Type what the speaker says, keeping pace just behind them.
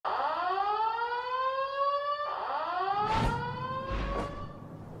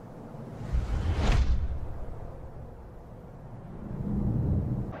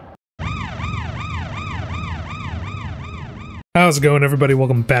How's it going, everybody?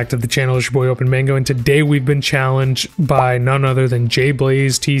 Welcome back to the channel. It's your boy Open Mango, and today we've been challenged by none other than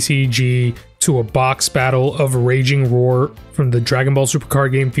JBlaze TCG to a box battle of Raging Roar from the Dragon Ball Super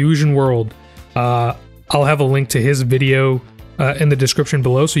card game Fusion World. I'll have a link to his video in the description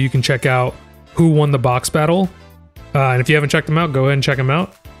below so you can check out who won the box battle. And if you haven't checked him out, go ahead and check him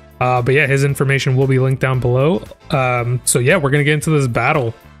out. But yeah, his information will be linked down below. So yeah, we're gonna get into this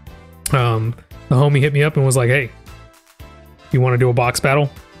battle. The homie hit me up and was like, hey, you want to do a box battle?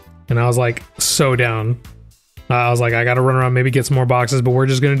 And I was like, so down. I was like, I gotta run around, maybe get some more boxes, but we're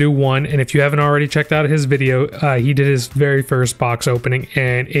just gonna do one. And if you haven't already checked out his video, he did his very first box opening,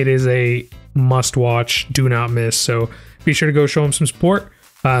 and it is a must watch, do not miss. So be sure to go show him some support,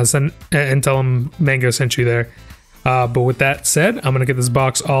 and tell him Mango sent you there. But with that said, I'm gonna get this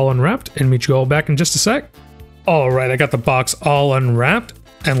box all unwrapped and meet you all back in just a sec. All right, I got the box all unwrapped,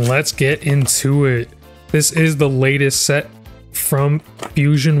 and let's get into it. This is the latest set from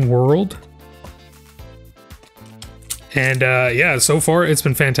Fusion World, and yeah, so far it's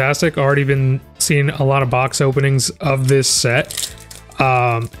been fantastic. Already been seeing a lot of box openings of this set,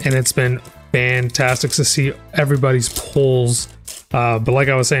 and it's been fantastic to see everybody's pulls. But like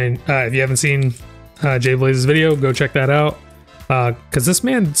I was saying, if you haven't seen JBlaze's video, go check that out, because this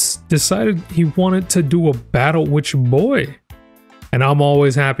man decided he wanted to do a battle with your boy, and I'm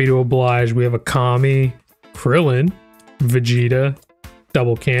always happy to oblige. We have a Kami, Krillin, Vegeta,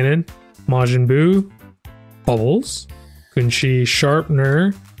 Double Cannon, Majin Buu, Bubbles, Kunshi,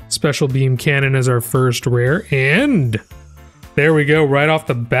 Sharpener, Special Beam Cannon as our first rare, and there we go. Right off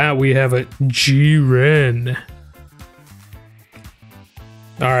the bat, we have a Jiren.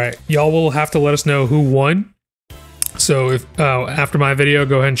 All right, y'all will have to let us know who won. So if after my video,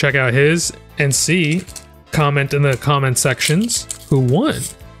 go ahead and check out his and see, comment in the comment sections who won.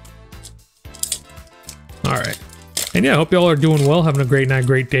 All right. And yeah, I hope y'all are doing well, having a great night,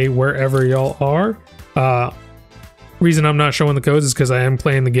 great day, wherever y'all are. Reason I'm not showing the codes is because I am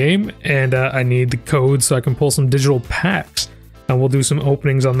playing the game, and I need the codes so I can pull some digital packs. And we'll do some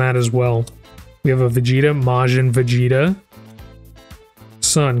openings on that as well. We have a Vegeta, Majin Vegeta,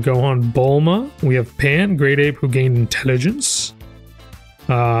 Son, Gohan, Bulma. We have Pan, Great Ape, who gained intelligence.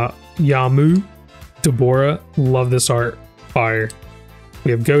 Yamu, Deborah, love this art, fire.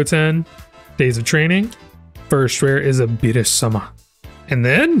 We have Goten, Days of Training. First rare is a Beerusama. And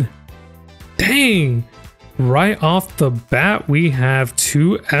then, dang, right off the bat, we have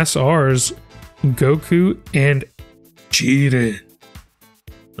two SRs, Goku and Jiren.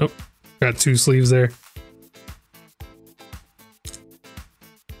 Oh, got two sleeves there.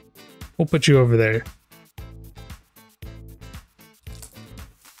 We'll put you over there.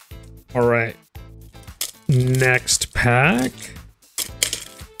 All right. Next pack.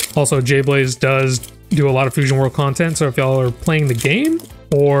 Also, JBlaze does do a lot of Fusion World content, so if y'all are playing the game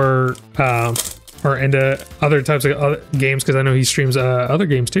or into other types of other games, because I know he streams other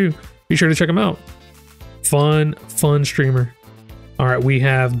games too, be sure to check him out. Fun streamer. All right, we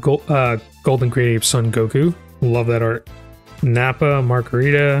have Golden Great Ape Son Goku. Love that art. Nappa,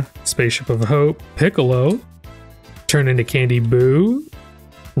 Margarita, Spaceship of Hope, Piccolo, Turn into Candy Boo,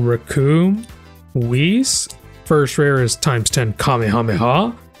 Raccoon, Whis. First rare is ×10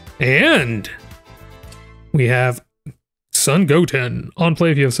 Kamehameha, and we have Son Goten. On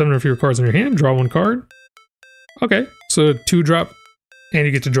play, if you have 7 or fewer cards in your hand, draw 1 card. Okay, so 2 drop, and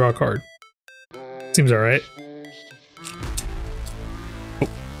you get to draw a card. Seems alright. Oh,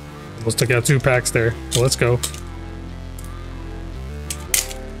 almost took out 2 packs there. So let's go.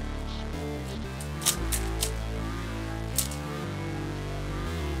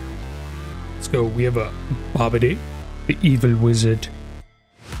 Let's go. We have a Babidi, the Evil Wizard,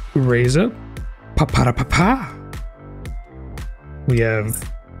 Reza, Papa. We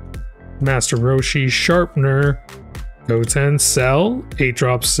have Master Roshi, Sharpener, Goten, Cell,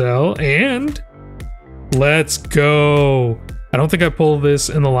 8-drop Cell, and let's go. I don't think I pulled this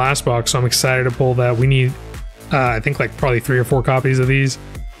in the last box, so I'm excited to pull that. We need, I think, like probably 3 or 4 copies of these.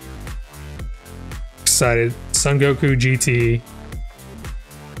 Excited. Son Goku GT.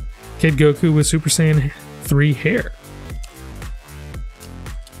 Kid Goku with Super Saiyan 3 hair.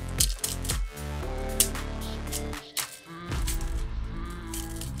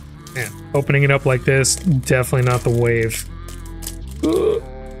 Man, opening it up like this, definitely not the wave.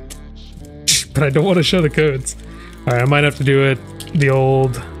 But I don't want to show the codes. All right, I might have to do it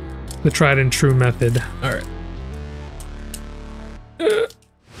the tried and true method. All right.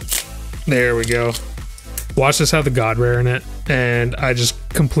 There we go. Watch this have the God Rare in it, and I just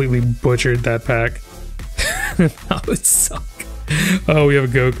completely butchered that pack. That would suck. Oh, we have a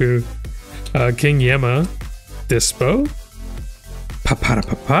Goku. King Yema, Dispo,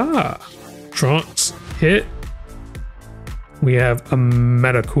 Pa-pa-da-pa-pa. Trunks hit. We have a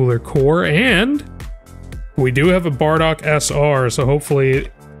Metacooler Core, and we do have a Bardock SR, so hopefully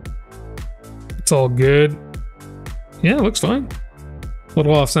it's all good. Yeah, it looks fine. A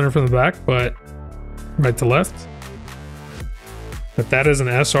little off center from the back, but right to left. But that is an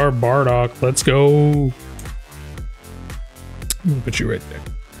SR Bardock. Let's go. Let me put you right there.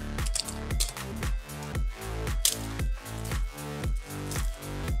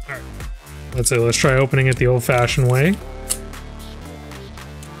 All right. Let's try opening it the old-fashioned way.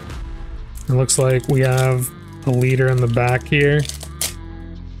 It looks like we have a leader in the back here,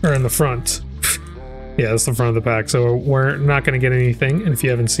 or in the front. Yeah, that's the front of the pack. So we're not going to get anything. And if you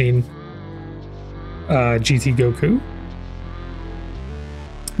haven't seen GT Goku,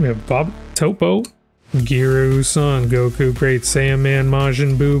 we have Bob Topo, Giru, Son Goku, Great Saiyaman,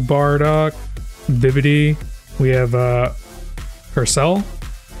 Majin Buu, Bardock, Bibbidi. We have Hercel,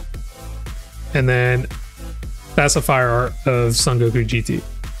 and then that's a fire art of Son Goku GT.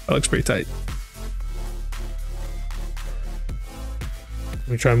 That looks pretty tight. Let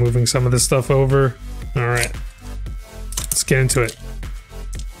me try moving some of this stuff over. All right, let's get into it.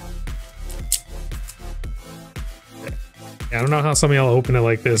 Yeah, I don't know how some of y'all open it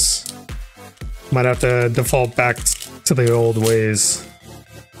like this. Might have to default back to the old ways.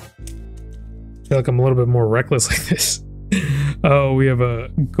 I feel like I'm a little bit more reckless like this. Oh, we have a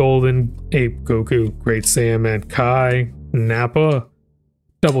Golden Ape Goku, Great Saiyaman Kai, Nappa,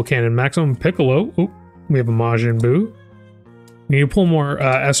 Double Cannon Maximum Piccolo. Oop, we have a Majin Buu. We need to pull more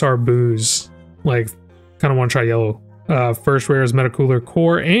SR Boos. Like, kind of want to try yellow. First rare is Metacooler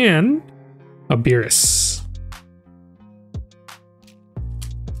Core and a Beerus.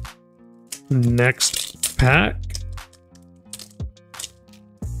 Next pack.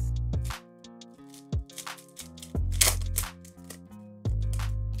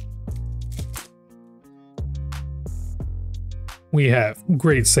 We have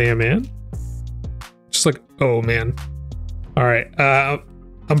Great Saiyaman. Just like, oh man. All right,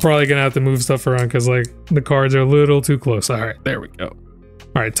 I'm probably gonna have to move stuff around because like the cards are a little too close. All right, there we go.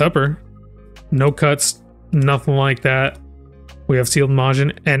 All right, Tupper. No cuts, nothing like that. We have Sealed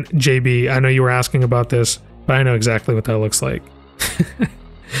Majin and JB. I know you were asking about this, but I know exactly what that looks like.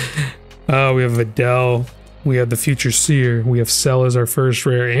 We have Videl. We have the Future Seer. We have Cell as our first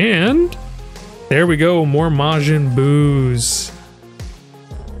rare, and there we go. More Majin Boos.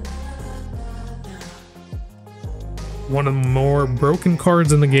 One of the more broken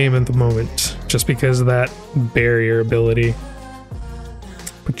cards in the game at the moment, just because of that barrier ability.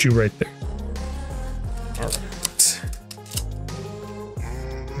 Put you right there. All right.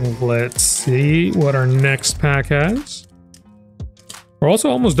 Let's see what our next pack has. We're also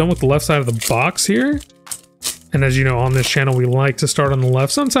almost done with the left side of the box here. And as you know, on this channel, we like to start on the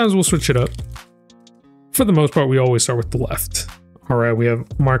left. Sometimes we'll switch it up. For the most part, we always start with the left. All right, we have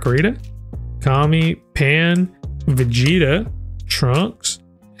Margarita, Kami, Pan, Vegeta, Trunks,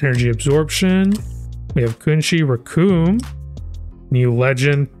 Energy Absorption. We have Kunchi, Raccoon, New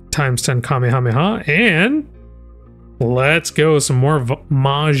Legend, ×10 Kamehameha, and let's go. Some more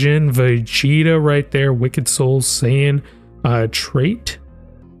Majin Vegeta right there. Wicked Soul Saiyan trait.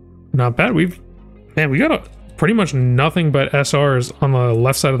 Not bad. We got pretty much nothing but SRs on the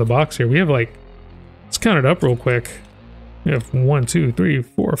left side of the box here. We have like, let's count it up real quick. We have 1, 2, 3,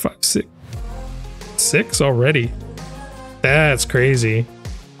 4, 5, 6. 6 already. That's crazy.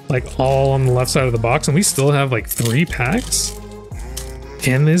 Like all on the left side of the box, and we still have like 3 packs.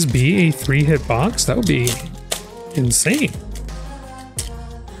 Can this be a 3-hit box? That would be insane.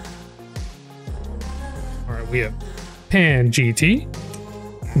 All right, we have Pan GT,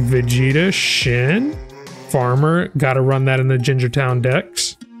 Vegeta, Shin, Farmer. Got to run that in the Gingertown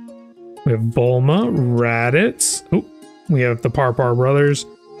decks. We have Bulma, Raditz. Oh, we have the Parpar Brothers.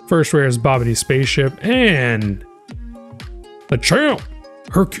 First rare is Bobbity Spaceship, and the champ,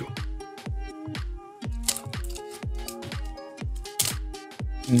 Hercule.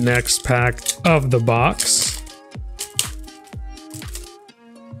 Next pack of the box.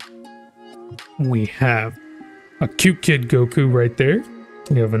 We have a cute kid Goku right there.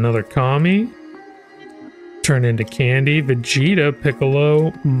 We have another Kami. Turn into Candy, Vegeta,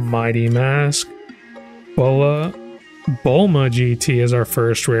 Piccolo, Mighty Mask, Bulma GT as our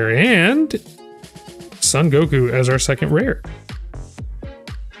first rare, and Son Goku as our second rare.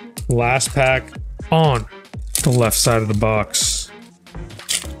 Last pack on the left side of the box.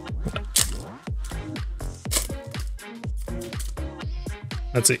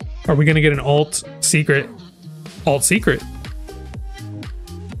 Let's see. Are we going to get an alt secret?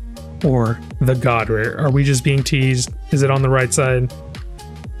 Or the God rare? Are we just being teased? Is it on the right side?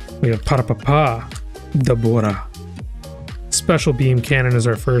 We have Parapapa, Dabura. Special Beam Cannon is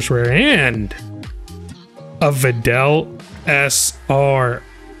our first rare, and a Videl SR.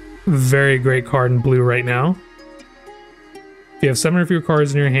 Very great card in blue right now. If you have 7 or fewer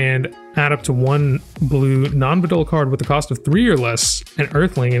cards in your hand, add up to 1 blue non-Videl card with a cost of 3 or less, an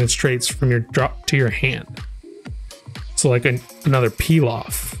Earthling and its traits from your drop to your hand. So like another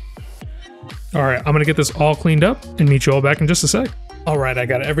Pilaf. Alright, I'm gonna get this all cleaned up and meet you all back in just a sec. Alright, I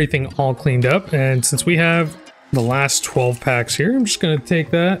got everything all cleaned up, and since we have the last 12 packs here, I'm just gonna take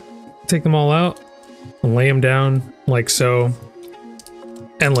them all out, and lay them down like so.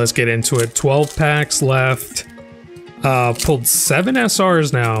 And let's get into it. 12 packs left. Pulled 7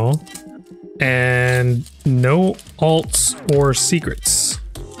 SRs now, and no alts or secrets.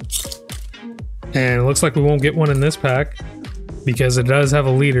 And it looks like we won't get one in this pack because it does have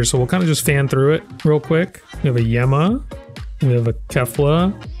a leader, so we'll kind of just fan through it real quick. We have a Yema, we have a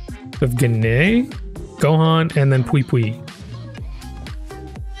Kefla, we have Gane, Gohan, and then Pui Pui.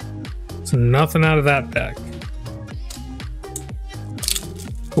 So nothing out of that pack.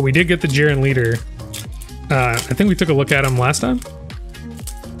 But we did get the Jiren leader. I think we took a look at him last time.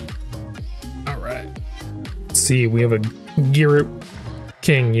 Alright. Let's see, we have a Giru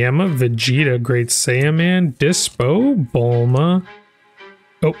King Yema, Vegeta, Great Saiyaman, Dispo, Bulma.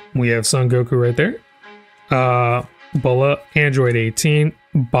 Oh, we have Son Goku right there. Bulla, Android 18.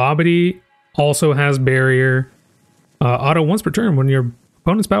 Bobbity also has Barrier. Auto once per turn. When your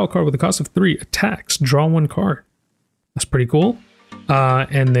opponent's battle card with a cost of 3 attacks, draw 1 card. That's pretty cool.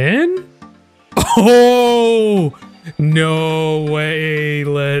 And then... Oh! No way!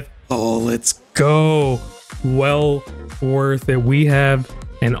 Let's go! Well worth it. We have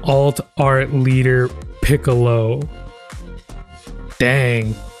an alt art leader Piccolo.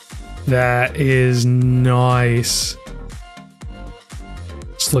 Dang. That is nice.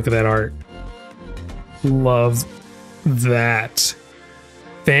 Just look at that art. Love that.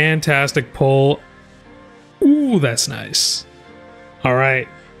 Fantastic pull. Ooh, that's nice. All right.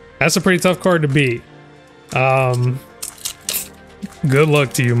 That's a pretty tough card to beat. Good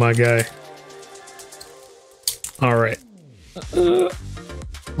luck to you, my guy. All right.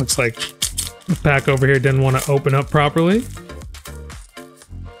 Looks like the pack over here didn't want to open up properly.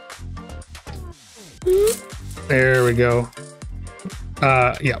 There we go.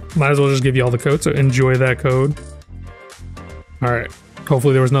 Yeah, might as well just give you all the code, so enjoy that code. All right.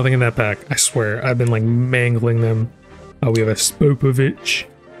 Hopefully there was nothing in that pack. I swear, I've been like mangling them. We have a Spopovich,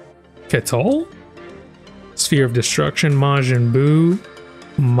 Ketal, Sphere of Destruction, Majin Buu,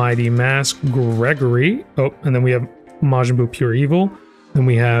 Mighty Mask, Gregory. Oh, and then we have Majin Buu Pure Evil. Then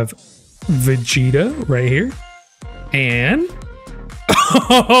we have Vegeta right here. And...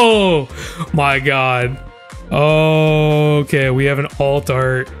 Oh my god. Okay, we have an alt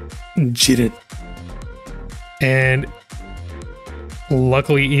art Jiren. And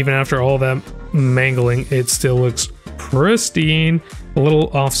luckily, even after all that mangling, it still looks pristine. A little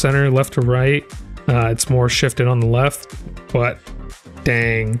off center, left to right. It's more shifted on the left, but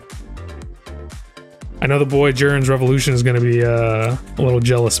dang. I know the boy Jiren's Revolution is going to be a little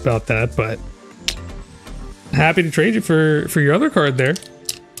jealous about that, but happy to trade you for your other card there.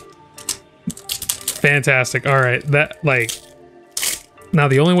 Fantastic. All right, that like now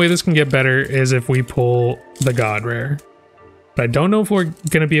the only way this can get better is if we pull the God Rare. But I don't know if we're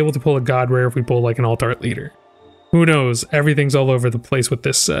going to be able to pull a God Rare if we pull like an alt art leader. Who knows? Everything's all over the place with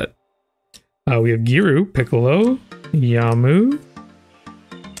this set. We have Giru, Piccolo, Yamu,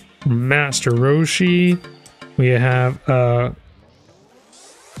 Master Roshi. We have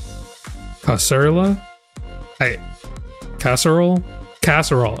Casserole.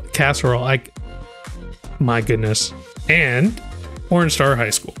 Casserole. My goodness. And Orange Star High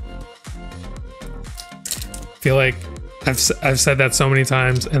School. Feel like I've said that so many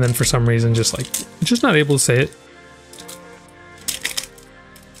times, and then for some reason just not able to say it.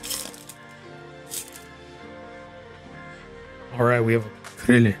 All right, we have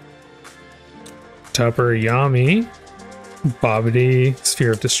Krillin, Tupper, Yami, Bobbity,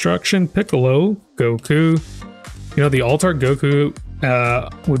 Sphere of Destruction, Piccolo, Goku. You know, the alt art Goku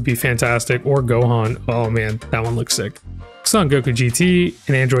would be fantastic, or Gohan. Oh man, that one looks sick. Son Goku GT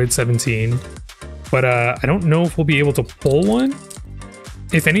and Android 17. But I don't know if we'll be able to pull one.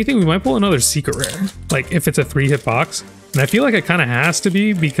 If anything, we might pull another secret rare. Like if it's a 3-hit box. And I feel like it kind of has to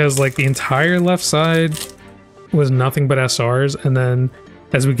be because like the entire left side was nothing but SRs. And then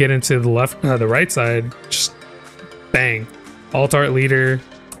as we get into the right side, just bang. Alt art leader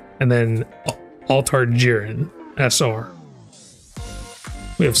and then alt art Jiren SR.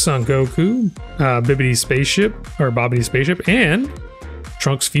 We have Son Goku, Bobbity Spaceship, and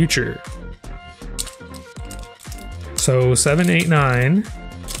Trunks Future. So 7, 8, 9.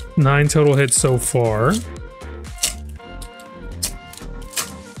 9 total hits so far.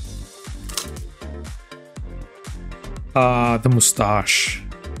 The mustache.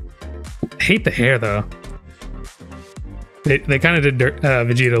 Hate the hair though. They kind of did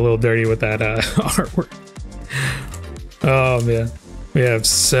Vegeta a little dirty with that artwork. Oh man. We have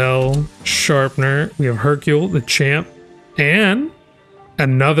Cell, Sharpener, we have Hercule, the champ, and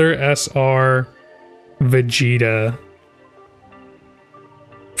another SR Vegeta.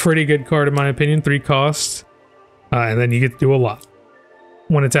 Pretty good card in my opinion, 3 costs. And then you get to do a lot.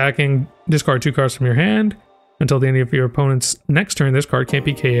 When attacking, discard 2 cards from your hand. Until the end of your opponent's next turn, this card can't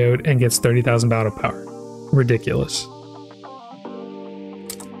be KO'd and gets 30,000 battle power. Ridiculous.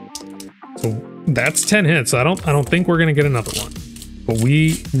 So that's 10 hits. I don't think we're gonna get another one. But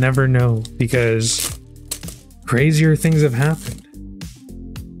we never know because crazier things have happened.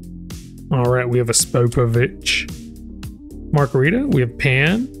 Alright, we have a Spopovich. Margarita, we have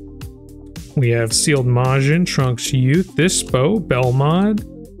Pan. We have Sealed Majin, Trunks Youth, Dispo, Belmod,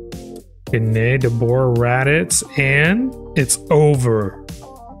 Gane, Dabur, Raditz, and it's over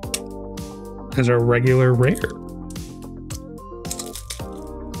as our regular rare.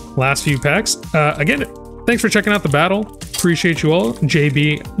 Last few packs. Again, thanks for checking out the battle. Appreciate you all.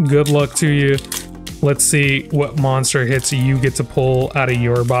 JB, good luck to you. Let's see what monster hits you get to pull out of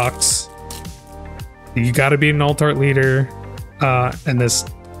your box. You got to be an Alt-Art leader, and this,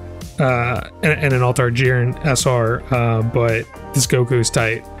 and an Alt-Art Jiren SR, but this Goku is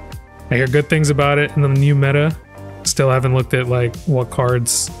tight. I hear good things about it in the new meta. Still haven't looked at like what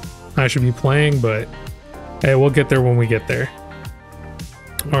cards I should be playing, but hey, we'll get there when we get there.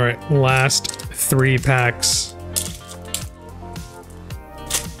 All right, last 3 packs.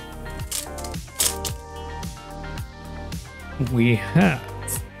 We have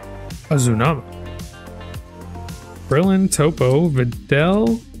Azunama, Krillin, Topo,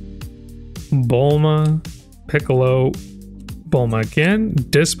 Videl, Bulma, Piccolo, Bulma again.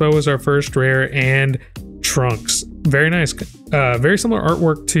 Dispo is our first rare, and Trunks. Very nice. Very similar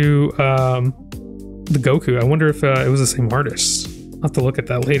artwork to the Goku. I wonder if it was the same artist. I'll have to look at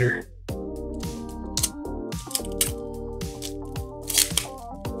that later.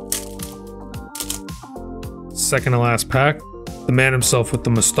 Second to last pack. The man himself with the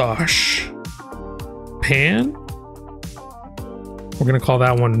mustache. Pan? We're gonna call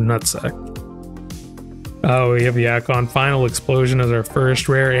that one Nutsack. Oh, we have Yakon. Final Explosion as our first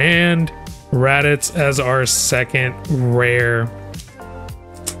rare, and Raditz as our second rare.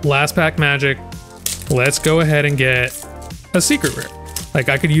 Last pack magic. Let's go ahead and get a secret rare. Like,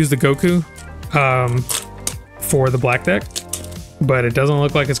 I could use the Goku for the black deck, but it doesn't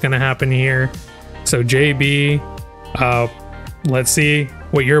look like it's gonna happen here. So JB, let's see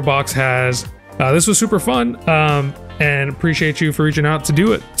what your box has. This was super fun, and appreciate you for reaching out to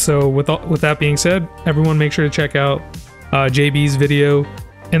do it. So with that being said, everyone make sure to check out JB's video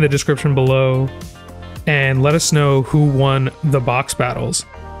in the description below and let us know who won the box battles.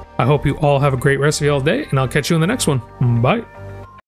 I hope you all have a great rest of your day, and I'll catch you in the next one. Bye.